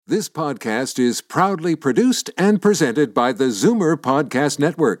This podcast is proudly produced and presented by the Zoomer Podcast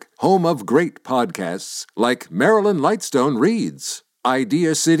Network, home of great podcasts like Marilyn Lightstone Reads,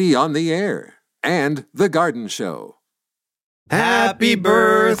 Idea City on the Air, and The Garden Show. Happy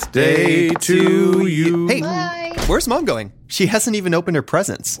birthday to you. Hey, Bye. Where's Mom going? She hasn't even opened her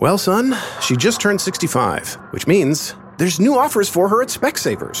presents. Well, son, she just turned 65, which means there's new offers for her at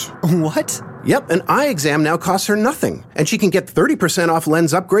Specsavers. What? Yep, an eye exam now costs her nothing, and she can get 30% off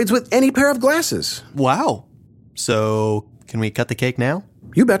lens upgrades with any pair of glasses. Wow. So, can we cut the cake now?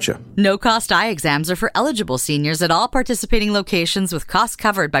 You betcha. No-cost eye exams are for eligible seniors at all participating locations with costs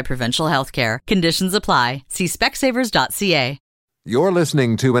covered by provincial health care. Conditions apply. See specsavers.ca. You're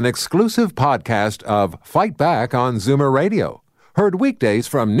listening to an exclusive podcast of Fight Back on Zoomer Radio. Heard weekdays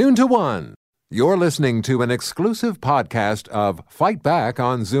from noon to 1. You're listening to an exclusive podcast of Fight Back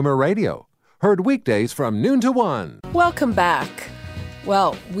on Zoomer Radio. Heard weekdays from noon to 1. Welcome back.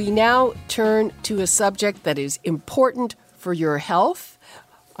 Well, we now turn to a subject that is important for your health.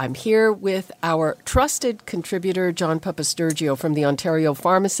 I'm here with our trusted contributor, John Papastergiou from the Ontario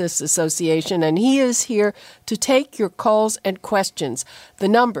Pharmacists Association, and he is here to take your calls and questions. The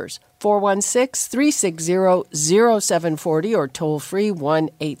numbers, 416-360-0740 or toll-free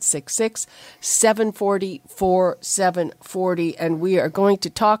 1-866-740-4740. And we are going to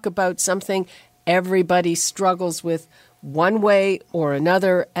talk about something everybody struggles with one way or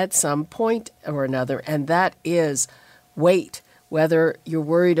another at some point or another, and that is weight, whether you're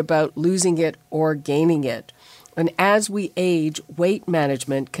worried about losing it or gaining it. And as we age, weight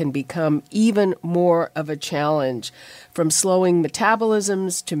management can become even more of a challenge. From slowing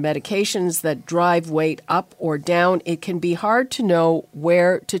metabolisms to medications that drive weight up or down, it can be hard to know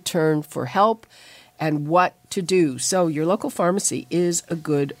where to turn for help and what to do. So your local pharmacy is a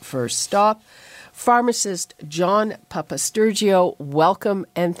good first stop. Pharmacist John Papastergiou, welcome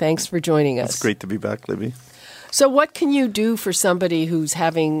and thanks for joining us. It's great to be back, Libby. So what can you do for somebody who's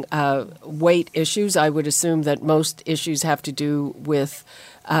having weight issues? I would assume that most issues have to do with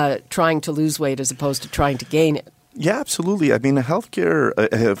trying to lose weight as opposed to trying to gain it. Yeah, absolutely. I mean,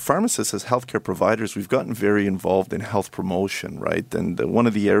 pharmacists as healthcare providers, we've gotten very involved in health promotion, right? And one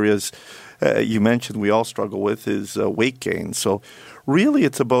of the areas you mentioned we all struggle with is weight gain. So really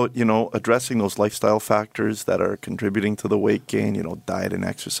it's about, addressing those lifestyle factors that are contributing to the weight gain. Diet and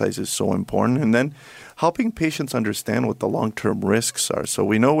exercise is so important. And then helping patients understand what the long-term risks are. So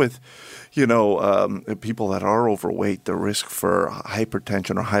we know with, people that are overweight, the risk for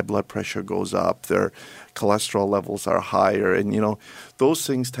hypertension or high blood pressure goes up. Their cholesterol levels are higher. And, those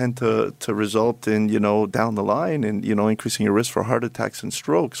things tend to result in, down the line and, increasing your risk for heart attacks and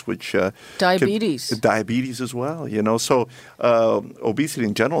strokes, which diabetes as well, So obesity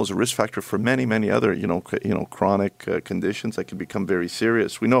in general is a risk factor for many, many other, chronic conditions that can become very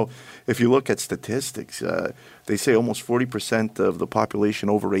serious. We know if you look at statistics, they say almost 40% of the population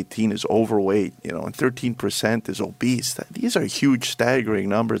over 18 is overweight, and 13% is obese. These are huge, staggering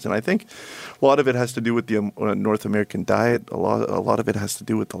numbers. And I think a lot of it has to do with the North American diet. A lot of it has to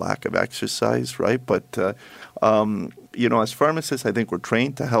do with the lack of exercise, right? But, as pharmacists, I think we're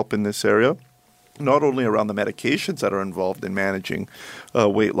trained to help in this area, not only around the medications that are involved in managing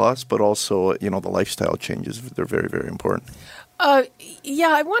weight loss, but also, the lifestyle changes. They're very, very important. I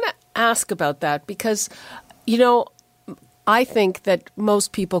want to ask about that because, I think that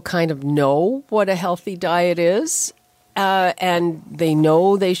most people kind of know what a healthy diet is. And they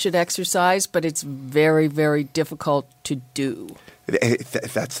know they should exercise, but it's very, very difficult to do.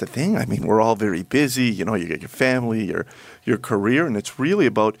 That's the thing. I mean, we're all very busy. You get your family, your career, and it's really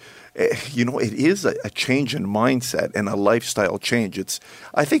about, it is a change in mindset and a lifestyle change.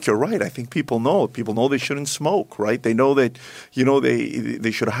 I think you're right. I think people know. People know they shouldn't smoke, right? They know that,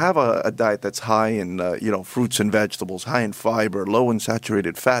 they should have a diet that's high in, fruits and vegetables, high in fiber, low in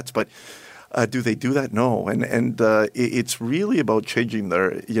saturated fats, but do they do that? No. And it's really about changing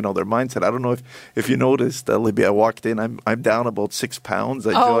their mindset. I don't know if you noticed, Libby, I walked in, I'm down about 6 pounds.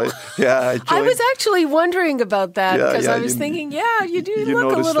 I was actually wondering about that because I was thinking, you do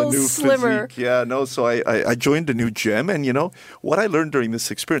look a little slimmer. Physique. Yeah, no, so I joined a new gym, and what I learned during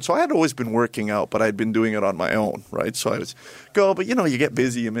this experience, so I had always been working out, but I'd been doing it on my own, right? So I was but you get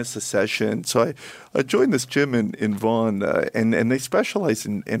busy, you miss a session. So I joined this gym in Vaughan, and they specialize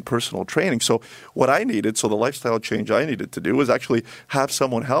in personal training. So what I needed, the lifestyle change I needed to do was actually have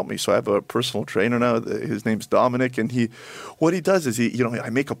someone help me. So I have a personal trainer now. His name's Dominic, and what he does is I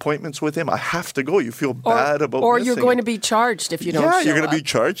make appointments with him. I have to go. You feel bad about or missing you're going it. to be charged if you don't. Yeah, show you're going up. to be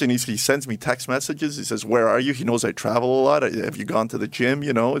charged, and he sends me text messages. He says, "Where are you?" He knows I travel a lot. Have you gone to the gym?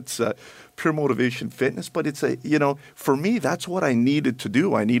 It's Pure Motivation Fitness, but it's for me, that's what I needed to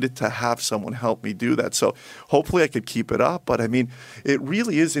do. I needed to have someone help me do that. So hopefully I could keep it up. But I mean, it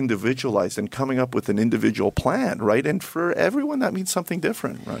really is individualized and coming up with an individual plan, right? And for everyone, that means something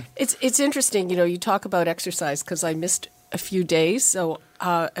different, right? It's interesting, you talk about exercise because I missed a few days. So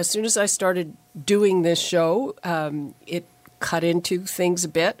as soon as I started doing this show, it cut into things a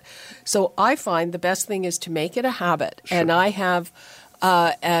bit. So I find the best thing is to make it a habit. Sure. And I have,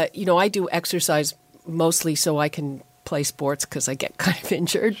 I do exercise mostly so I can play sports because I get kind of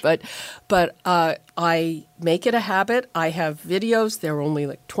injured. But I make it a habit. I have videos. They're only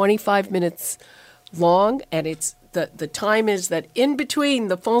like 25 minutes long, and it's the time is that in between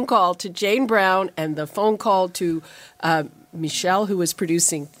the phone call to Jane Brown and the phone call to Michelle, who is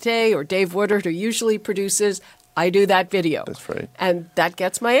producing today, or Dave Woodard, who usually produces, I do that video. That's right. And that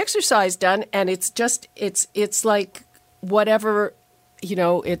gets my exercise done. And it's just, it's like whatever,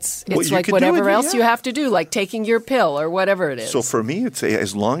 it's like whatever else you have to do, like taking your pill or whatever it is. So for me, it's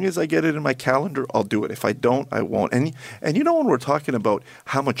as long as I get it in my calendar, I'll do it. If I don't, I won't. And when we're talking about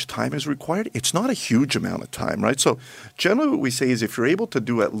how much time is required, it's not a huge amount of time, right? So generally what we say is if you're able to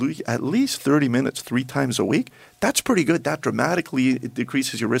do at least 30 minutes 3 times a week, that's pretty good. That dramatically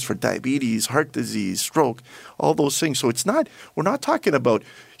decreases your risk for diabetes, heart disease, stroke, all those things. So we're not talking about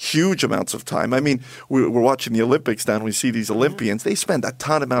huge amounts of time. I mean, we're watching the Olympics now and we see these Olympians. They spend a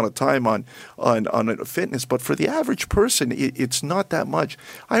ton amount of time on fitness, but for the average person, it's not that much.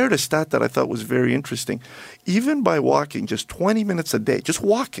 I heard a stat that I thought was very interesting. Even by walking just 20 minutes a day, just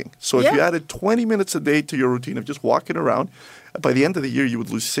walking. So if you added 20 minutes a day to your routine of just walking around, by the end of the year, you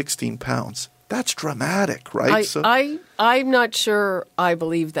would lose 16 pounds. That's dramatic, right? I'm not sure I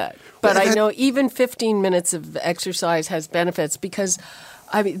believe that. But I know even 15 minutes of exercise has benefits because,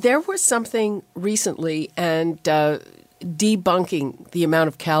 there was something recently and debunking the amount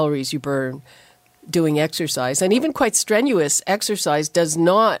of calories you burn doing exercise. And even quite strenuous exercise does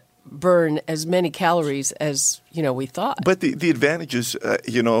not burn as many calories as we thought. But the advantage is,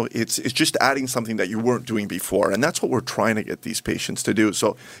 it's just adding something that you weren't doing before, and that's what we're trying to get these patients to do.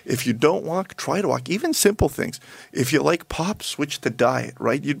 So if you don't walk, try to walk. Even simple things. If you like pop, switch to diet.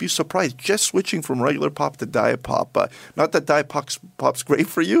 Right? You'd be surprised just switching from regular pop to diet pop. Not that diet pop's great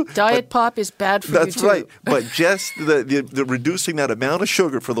for you. Diet pop is bad for you too. That's right. But just the reducing that amount of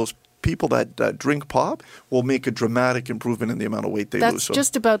sugar for those people that drink pop will make a dramatic improvement in the amount of weight they lose. That's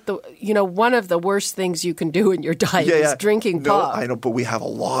just about one of the worst things you can do in your diet is drinking pop. I know, but we have a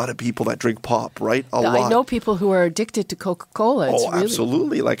lot of people that drink pop, right? A lot. I know people who are addicted to Coca-Cola.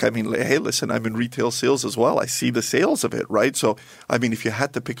 Absolutely. Hey, listen, I'm in retail sales as well. I see the sales of it, right? So, if you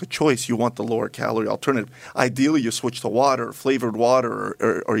had to pick a choice, you want the lower calorie alternative. Ideally, you switch to water, flavored water,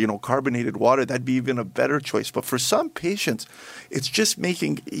 or carbonated water. That'd be even a better choice. But for some patients, it's just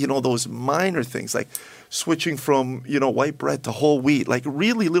making, those minor things like switching from, white bread to whole wheat, like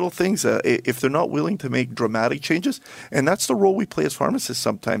really little things if they're not willing to make dramatic changes. And that's the role we play as pharmacists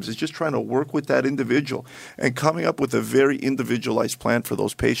sometimes, is just trying to work with that individual and coming up with a very individualized plan for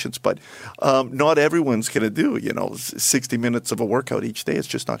those patients. But not everyone's going to do, 60 minutes of a workout each day. It's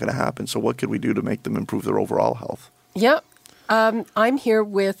just not going to happen. So what could we do to make them improve their overall health? Yeah. I'm here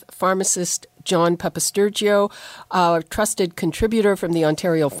with pharmacist John Papastergiou, a trusted contributor from the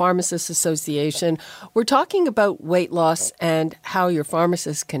Ontario Pharmacists Association. We're talking about weight loss and how your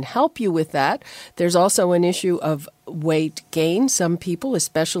pharmacist can help you with that. There's also an issue of weight gain. Some people,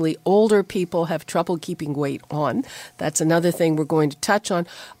 especially older people, have trouble keeping weight on. That's another thing we're going to touch on.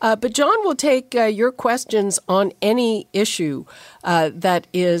 But John will take your questions on any issue that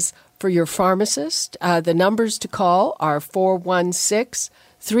is for your pharmacist. The numbers to call are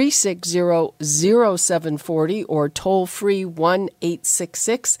 416-360-0740 or toll-free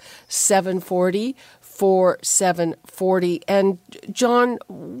 1-866-740-4740. And John,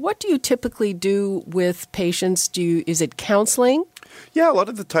 what do you typically do with patients? Is it counseling? Yeah, a lot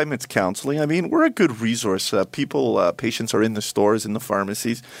of the time it's counseling. We're a good resource. Patients are in the stores, in the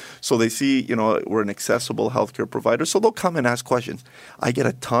pharmacies, so they see, we're an accessible healthcare provider, so they'll come and ask questions. I get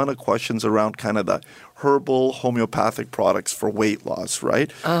a ton of questions around kind of the herbal homeopathic products for weight loss,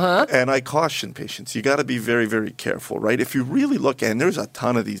 right? Uh-huh. And I caution patients, you got to be very, very careful, right? If you really look, and there's a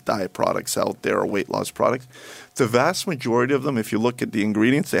ton of these diet products out there or weight loss products, the vast majority of them, if you look at the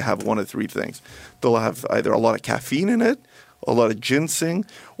ingredients, they have one of three things. They'll have either a lot of caffeine in it, a lot of ginseng,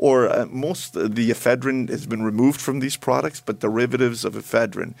 or most of the ephedrine has been removed from these products, but derivatives of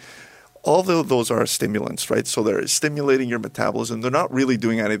ephedrine. Although those are stimulants, right? So they're stimulating your metabolism. They're not really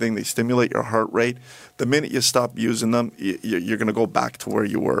doing anything. They stimulate your heart rate. The minute you stop using them, you're going to go back to where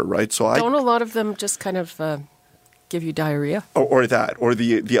you were, right? So don't a lot of them just kind of give you diarrhea. Or that. Or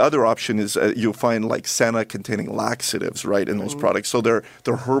the other option is you'll find like senna containing laxatives, right, in those products. So they're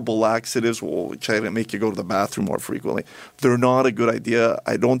herbal laxatives which make you go to the bathroom more frequently. They're not a good idea.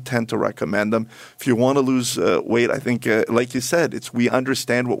 I don't tend to recommend them. If you want to lose weight, I think, like you said, we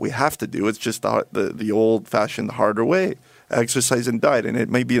understand what we have to do. It's just the old-fashioned harder way. Exercise and diet, and it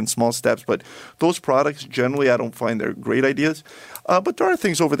may be in small steps, but those products generally I don't find they're great ideas. But there are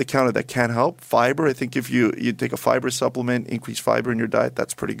things over the counter that can help. Fiber, I think if you take a fiber supplement, increase fiber in your diet,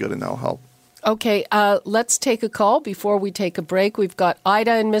 that's pretty good and that'll help. Okay, let's take a call before we take a break. We've got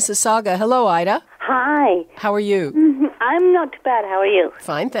Ida in Mississauga. Hello, Ida. Hi. How are you? I'm not too bad. How are you?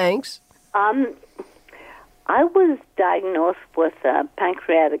 Fine, thanks. I was diagnosed with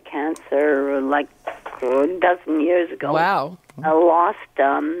pancreatic cancer like a dozen years ago. Wow. I lost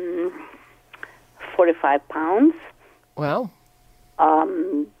 45 pounds. Wow.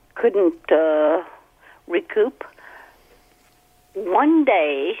 Couldn't recoup. One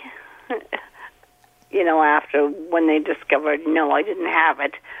day, after when they discovered, no, I didn't have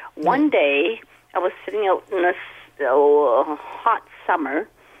it. One day, I was sitting out in this hot summer,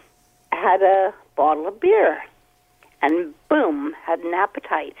 had a bottle of beer, and boom, had an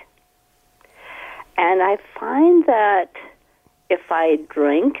appetite. And I find that if I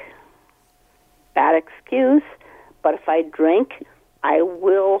drink, bad excuse, but if I drink, I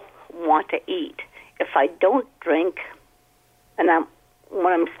will want to eat. If I don't drink, and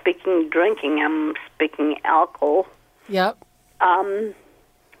when I'm speaking drinking, I'm speaking alcohol. Yep.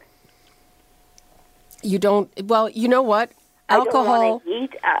 You don't, well, you know what? Alcohol. I don't want to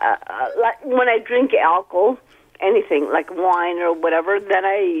eat. Like when I drink alcohol, anything like wine or whatever, then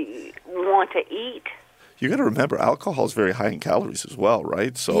I want to eat. You got to remember, alcohol is very high in calories as well,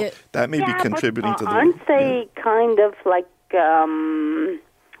 right? So that may be contributing to the. Aren't they kind of like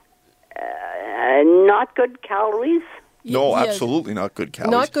not good calories? No, absolutely not good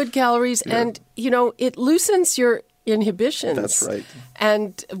calories. Not good calories, and it loosens your inhibitions. That's right.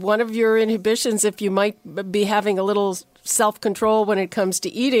 And one of your inhibitions, if you might be having a little self-control when it comes to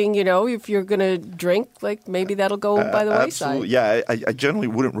eating, if you're going to drink, like maybe that'll go by the wayside. Absolutely. Yeah, I generally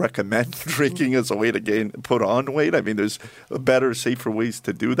wouldn't recommend drinking as a way to put on weight. I mean, there's better, safer ways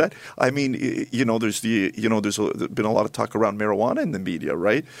to do that. I mean, there's been a lot of talk around marijuana in the media,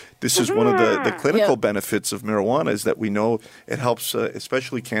 right? This is one of the clinical benefits of marijuana is that we know it helps,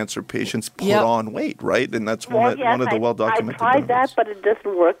 especially cancer patients, put on weight, right? And that's one of the well-documented I tried benefits. that, but it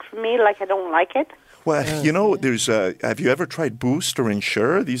doesn't work for me. Like, I don't like it. Well, there's. Have you ever tried Boost or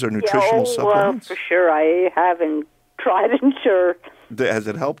Ensure? These are nutritional supplements. For sure, I haven't tried Ensure. Has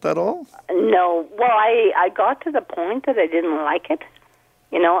it helped at all? No. Well, I got to the point that I didn't like it.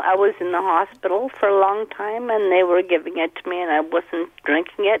 I was in the hospital for a long time, and they were giving it to me, and I wasn't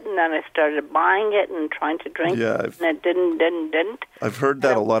drinking it, and then I started buying it and trying to drink it, and it didn't. I've heard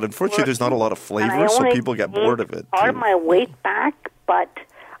that a lot. Unfortunately, there's not a lot of flavor, so people get bored of it. Part of my weight back, but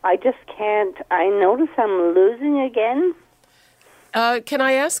I just can't. I notice I'm losing again. Can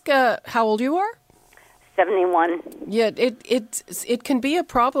I ask how old you are? 71. Yeah, it can be a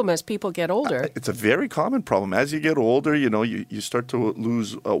problem as people get older. It's a very common problem. As you get older, you start to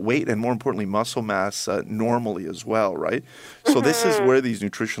lose weight and, more importantly, muscle mass normally as well, right? So this is where these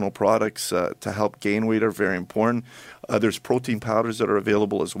nutritional products to help gain weight are very important. There's protein powders that are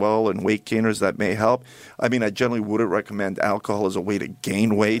available as well and weight gainers that may help. I mean, I generally wouldn't recommend alcohol as a way to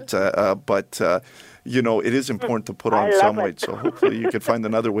gain weight, but it is important to put on some weight. So hopefully you can find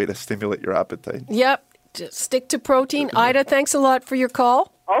another way to stimulate your appetite. Yep. Just stick to protein. Ida, thanks a lot for your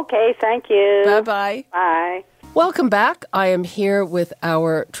call. Okay, thank you. Bye-bye. Bye. Welcome back. I am here with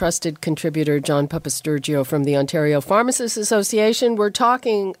our trusted contributor, John Papastergiou from the Ontario Pharmacists Association. We're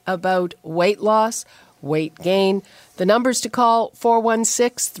talking about weight loss, weight gain. The numbers to call,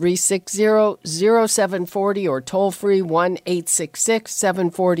 416-360-0740 or toll-free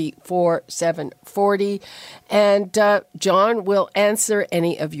 1-866-740-4740. And John will answer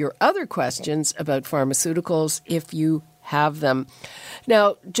any of your other questions about pharmaceuticals if you have them.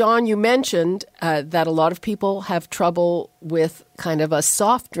 Now, John, you mentioned that a lot of people have trouble with kind of a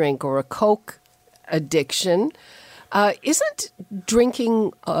soft drink or a Coke addiction. Isn't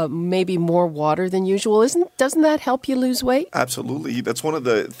drinking maybe more water than usual? Doesn't that help you lose weight? Absolutely. That's one of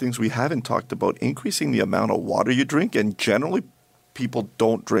the things we haven't talked about, increasing the amount of water you drink. And generally, people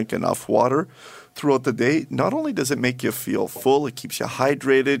don't drink enough water throughout the day. Not only does it make you feel full, it keeps you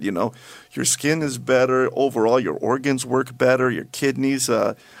hydrated. Your skin is better. Overall, your organs work better, your kidneys.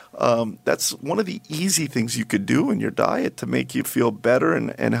 That's one of the easy things you could do in your diet to make you feel better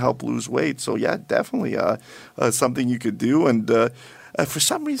and help lose weight. So, yeah, definitely something you could do. And For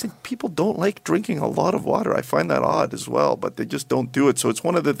some reason, people don't like drinking a lot of water. I find that odd as well, but they just don't do it. So it's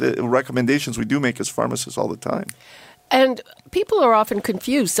one of the recommendations we do make as pharmacists all the time. And people are often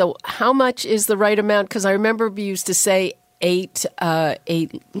confused. So how much is the right amount? Because I remember we used to say 8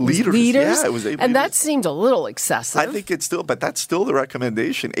 liters. Yeah, it was 8 liters. And that seemed a little excessive. I think it's still, but that's still the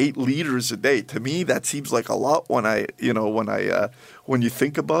recommendation, 8 liters a day. To me, that seems like a lot when you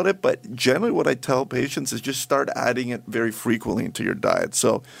think about it. But generally what I tell patients is just start adding it very frequently into your diet.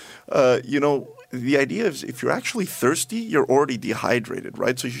 So, the idea is if you're actually thirsty, you're already dehydrated,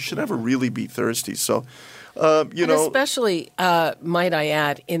 right? So you should never really be thirsty. So, especially, might I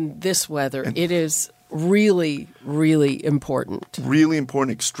add, in this weather, it is really, really important. Really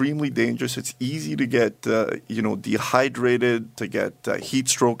important, extremely dangerous. It's easy to get, dehydrated, to get heat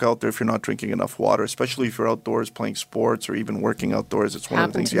stroke out there if you're not drinking enough water, especially if you're outdoors playing sports or even working outdoors. It's one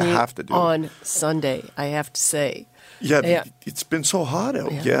of the things you have to do. On Sunday, I have to say. Yeah, it's been so hot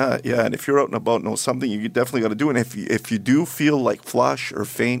out. Yeah. And if you're out and about, something you definitely got to do. And if you do feel like flush or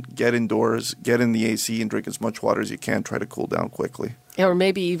faint, get indoors, get in the AC, and drink as much water as you can. Try to cool down quickly. Yeah, or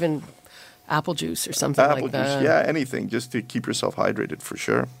maybe even apple juice or something like that. Apple juice, yeah, anything, just to keep yourself hydrated for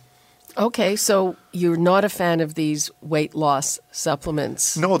sure. Okay, so you're not a fan of these weight loss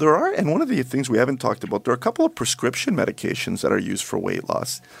supplements. No, there are, and one of the things we haven't talked about, there are a couple of prescription medications that are used for weight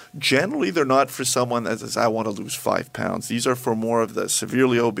loss. Generally, they're not for someone that says, I want to lose 5 pounds. These are for more of the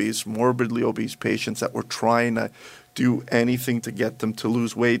severely obese, morbidly obese patients that we're trying to do anything to get them to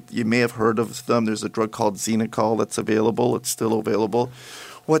lose weight. You may have heard of them. There's a drug called Xenocol that's available. It's still available.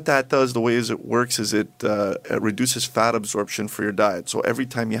 What that does, the way it works, is it reduces fat absorption for your diet. So every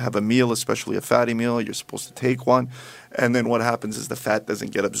time you have a meal, especially a fatty meal, you're supposed to take one. And then what happens is the fat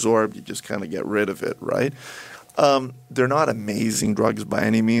doesn't get absorbed. You just kind of get rid of it, right? They're not amazing drugs by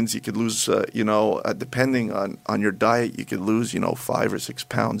any means. You could lose, depending on your diet, you could lose, 5 or 6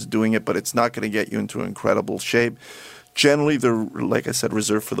 pounds doing it, but it's not going to get you into incredible shape. Generally, they're, like I said,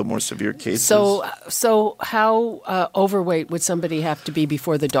 reserved for the more severe cases. So how overweight would somebody have to be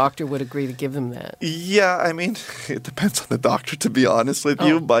before the doctor would agree to give them that? Yeah, I mean, it depends on the doctor, to be honest with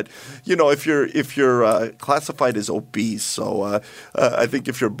you. But if you're classified as obese, so I think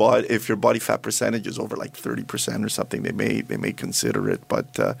if your body fat percentage is over like 30% or something, they may consider it.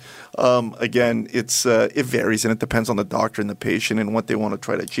 But again, it varies, and it depends on the doctor and the patient and what they want to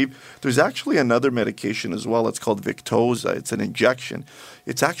try to achieve. There's actually another medication as well. It's called Victoza. It's an injection.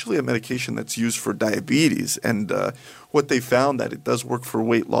 It's actually a medication that's used for diabetes, and what they found that it does work for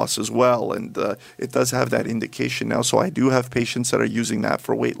weight loss as well, and it does have that indication now. So I do have patients that are using that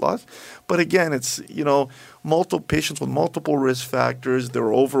for weight loss, but again, it's multiple patients with multiple risk factors.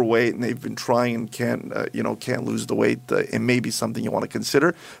 They're overweight and they've been trying and can't lose the weight. It may be something you want to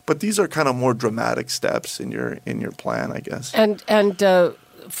consider, but these are kind of more dramatic steps in your plan, I guess. And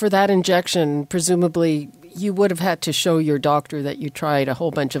for that injection, presumably you would have had to show your doctor that you tried a whole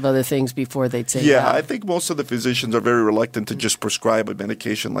bunch of other things before they'd say yeah. I think most of the physicians are very reluctant to just prescribe a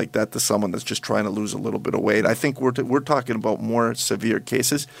medication like that to someone that's just trying to lose a little bit of weight. I think we're talking about more severe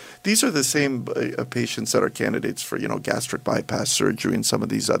cases. These are the same patients that are candidates for gastric bypass surgery and some of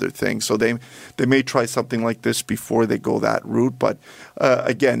these other things. So they may try something like this before they go that route. But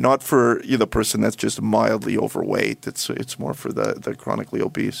again, not for the person that's just mildly overweight. It's more for the chronically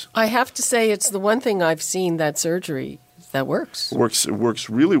obese. I have to say, it's the one thing I've seen that surgery that works. Works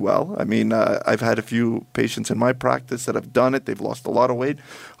really well. I mean, I've had a few patients in my practice that have done it. They've lost a lot of weight.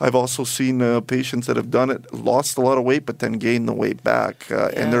 I've also seen patients that have done it, lost a lot of weight, but then gained the weight back.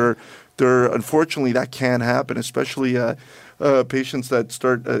 And they're unfortunately that can happen, especially patients that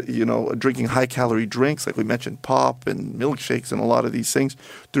start drinking high-calorie drinks, like we mentioned, pop and milkshakes and a lot of these things.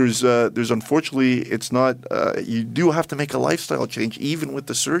 There's unfortunately, it's not you do have to make a lifestyle change even with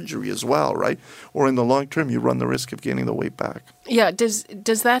the surgery as well, right? Or in the long term, you run the risk of gaining the weight back. Yeah. Does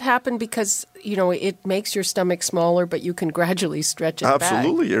that happen because it makes your stomach smaller, but you can gradually stretch it back?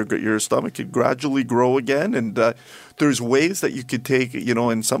 Absolutely. Your stomach can gradually grow again, and there's ways that you could take,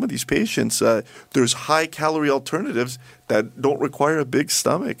 in some of these patients, there's high-calorie alternatives that don't require a big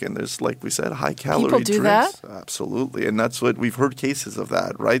stomach. And there's, like we said, high-calorie drinks. People do that? Absolutely. And that's what we've heard cases of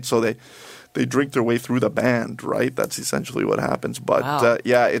that, right? So they drink their way through the band, right? That's essentially what happens. But, wow.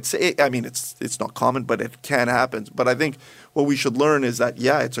 It's not common, but it can happen. But I think what we should learn is that,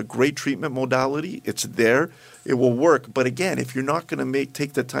 it's a great treatment modality. It's there. It will work. But again, if you're not going to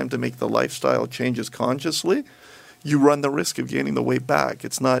take the time to make the lifestyle changes consciously, you run the risk of gaining the weight back.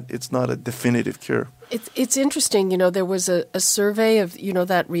 It's not a definitive cure. It's interesting. There was a survey of,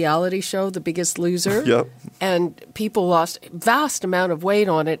 that reality show, The Biggest Loser. Yep. And people lost vast amount of weight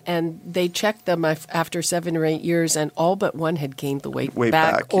on it, and they checked them after 7 or 8 years, and all but one had gained the weight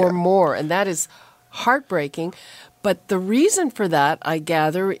back or more. And that is heartbreaking. But the reason for that, I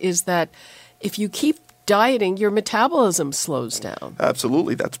gather, is that if you keep dieting, your metabolism slows down.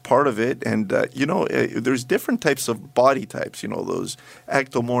 Absolutely. That's part of it. And, there's different types of body types, those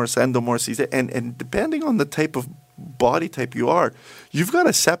ectomorphs, endomorphs, and depending on the type of body type you are, you've got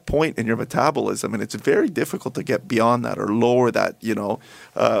a set point in your metabolism, and it's very difficult to get beyond that or lower that,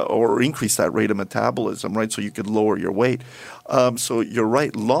 or increase that rate of metabolism, right? So you could lower your weight. So you're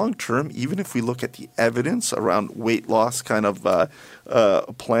right. Long term, even if we look at the evidence around weight loss kind of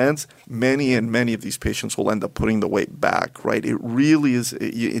plans, many of these patients will end up putting the weight back, right? It really is.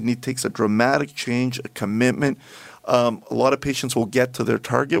 It takes a dramatic change, a commitment. A lot of patients will get to their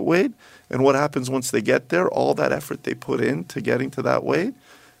target weight, and what happens once they get there, all that effort they put into getting to that weight,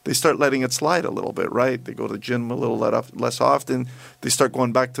 they start letting it slide a little bit, right? They go to the gym a little less often. They start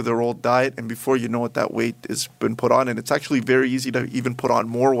going back to their old diet, and before you know it, that weight has been put on, and it's actually very easy to even put on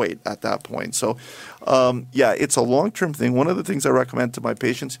more weight at that point. So, it's a long-term thing. One of the things I recommend to my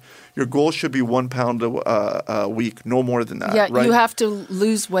patients, your goal should be 1 pound a week, no more than that. Yeah, right? You have to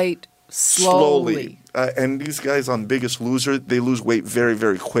lose weight slowly. And these guys on Biggest Loser, they lose weight very,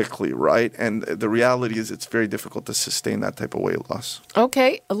 very quickly, right? And the reality is it's very difficult to sustain that type of weight loss.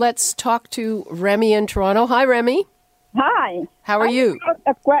 Okay, let's talk to Remy in Toronto. Hi, Remy. Hi. How are you? I have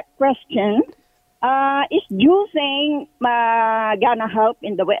a quick question. Is juicing gonna help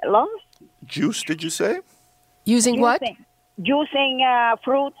in the weight loss? Juice, did you say? Using what? Juicing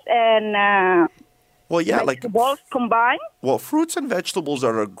fruits and vegetables combined. Well, fruits and vegetables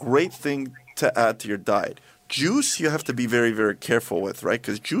are a great thing to add to your diet. Juice, you have to be very, very careful with, right?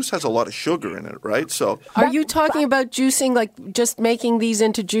 Because juice has a lot of sugar in it, right? So, are you talking about juicing, like just making these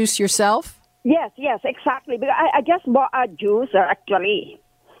into juice yourself? Yes, exactly. Because I just bought a juicer actually,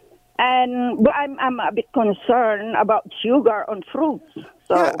 but I'm a bit concerned about sugar on fruits.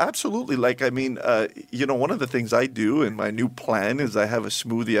 So. Yeah, absolutely. One of the things I do in my new plan is I have a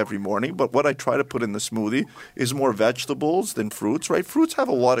smoothie every morning. But what I try to put in the smoothie is more vegetables than fruits, right? Fruits have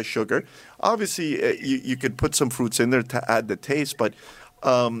a lot of sugar. Obviously, you could put some fruits in there to add the taste, but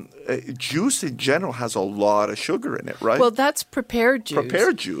juice in general has a lot of sugar in it, right? Well, that's prepared juice.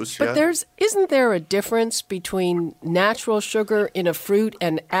 Prepared juice, but isn't there a difference between natural sugar in a fruit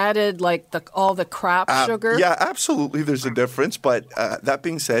and added all the crap sugar? Yeah, absolutely. There's a difference. But that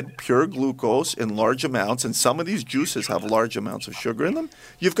being said, pure glucose in large amounts, and some of these juices have large amounts of sugar in them.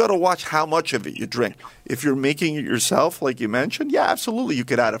 You've got to watch how much of it you drink. If you're making it yourself, like you mentioned, yeah, absolutely. You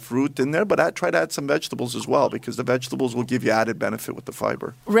could add a fruit in there, but try to add some vegetables as well, because the vegetables will give you added benefit with the fiber.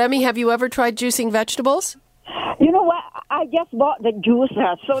 Remy, have you ever tried juicing vegetables? You know what? I just bought the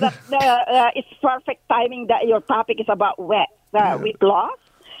juicer, so that it's perfect timing that your topic is about weight loss,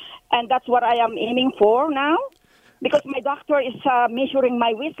 and that's what I am aiming for now. Because my doctor is measuring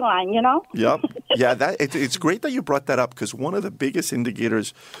my waistline, Yep. Yeah, it's great that you brought that up, because one of the biggest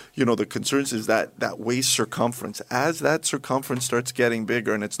indicators, the concerns is that waist circumference. As that circumference starts getting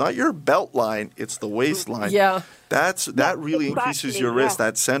bigger, and it's not your belt line, it's the waistline. Yeah. That really increases your risk,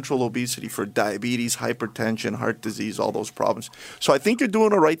 that central obesity for diabetes, hypertension, heart disease, all those problems. So I think you're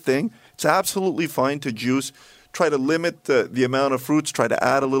doing the right thing. It's absolutely fine to juice. Try to limit the amount of fruits, try to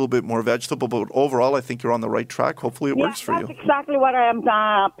add a little bit more vegetable, but overall I think you're on the right track. Hopefully it works for you. That's exactly what I am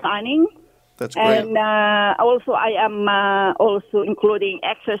planning. That's great. And also I am also including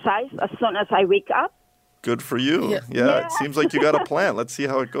exercise as soon as I wake up. Good for you. Yeah, it seems like you got a plan. Let's see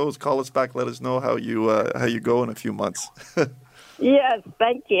how it goes. Call us back. Let us know how you go in a few months. Yes,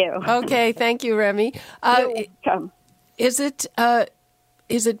 thank you. Okay, thank you, Remy. You're welcome. Is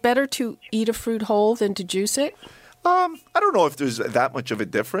it better to eat a fruit whole than to juice it? I don't know if there's that much of a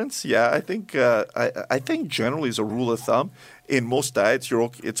difference. Yeah, I think generally as a rule of thumb, in most diets,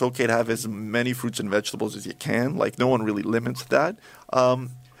 it's okay to have as many fruits and vegetables as you can. Like, no one really limits that.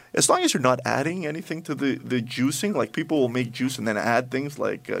 As long as you're not adding anything to the juicing, like people will make juice and then add things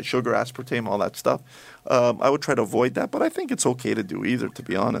like sugar, aspartame, all that stuff. I would try to avoid that, but I think it's okay to do either, to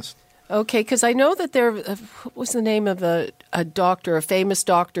be honest. Okay, because I know that what was the name of a doctor, a famous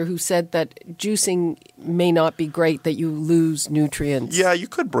doctor, who said that juicing may not be great, that you lose nutrients. Yeah, you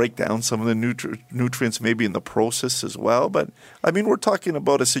could break down some of the nutrients maybe in the process as well. But, I mean, we're talking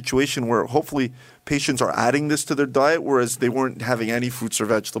about a situation where hopefully patients are adding this to their diet, whereas they weren't having any fruits or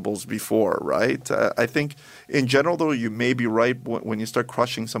vegetables before, right? I think in general, though, you may be right. When you start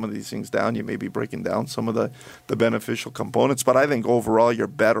crushing some of these things down, you may be breaking down some of the beneficial components. But I think overall, you're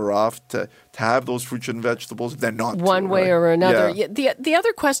better off to have those fruits and vegetables than not one to, way right? or another. Yeah. The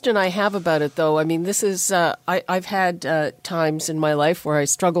other question I have about it, though, I mean, this is I've had times in my life where I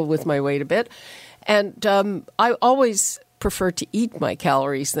struggled with my weight a bit, and I always prefer to eat my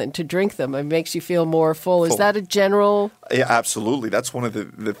calories than to drink them. It makes you feel more full. Is that a general? Yeah, absolutely. That's one of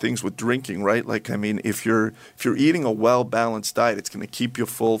the things with drinking, right? Like, I mean, if you're eating a well-balanced diet, it's going to keep you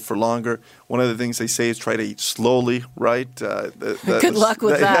full for longer. One of the things they say is try to eat slowly, right? Good luck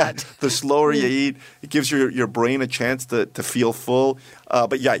with that. Yeah, the slower you eat, it gives your brain a chance to feel full.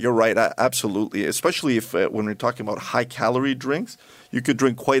 But yeah, you're right. Absolutely. Especially if when we're talking about high-calorie drinks, you could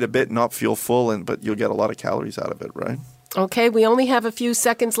drink quite a bit and not feel full, but you'll get a lot of calories out of it, right? Okay, we only have a few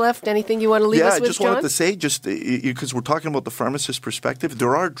seconds left. Anything you want to leave us with, John? Yeah, I just wanted to say, because we're talking about the pharmacist perspective,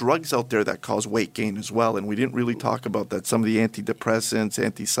 there are drugs out there that cause weight gain as well, and we didn't really talk about that. Some of the antidepressants,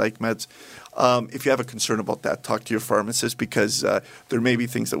 anti-psych meds. If you have a concern about that, talk to your pharmacist, because there may be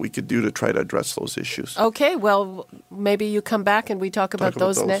things that we could do to try to address those issues. Okay, well, maybe you come back and we talk about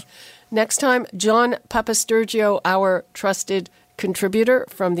those. Next time. John Papastergiou, our trusted contributor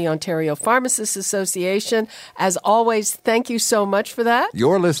from the Ontario Pharmacists Association. As always, thank you so much for that.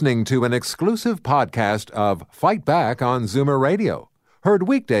 You're listening to an exclusive podcast of Fight Back on Zoomer Radio. Heard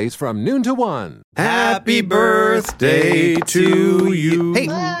weekdays from noon to 1. Happy birthday to you.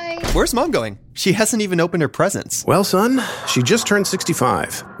 Hey, where's Mom going? She hasn't even opened her presents. Well, son, she just turned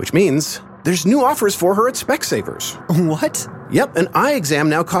 65, which means there's new offers for her at Specsavers. What? Yep, an eye exam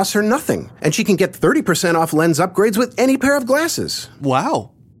now costs her nothing, and she can get 30% off lens upgrades with any pair of glasses.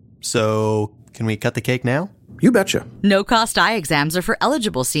 Wow. So, can we cut the cake now? You betcha. No-cost eye exams are for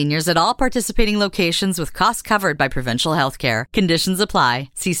eligible seniors at all participating locations with costs covered by provincial health care. Conditions apply.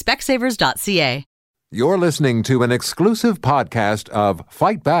 See specsavers.ca. You're listening to an exclusive podcast of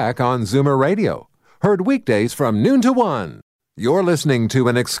Fight Back on Zoomer Radio. Heard weekdays from noon to 1. You're listening to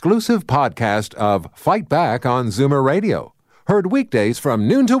an exclusive podcast of Fight Back on Zoomer Radio. Heard weekdays from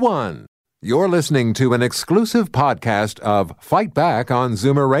noon to 1. You're listening to an exclusive podcast of Fight Back on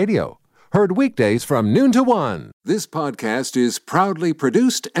Zoomer Radio. Heard weekdays from noon to 1. This podcast is proudly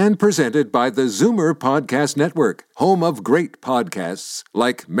produced and presented by the Zoomer Podcast Network, home of great podcasts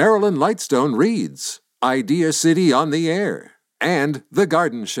like Marilyn Lightstone Reads, Idea City on the Air, and The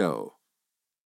Garden Show.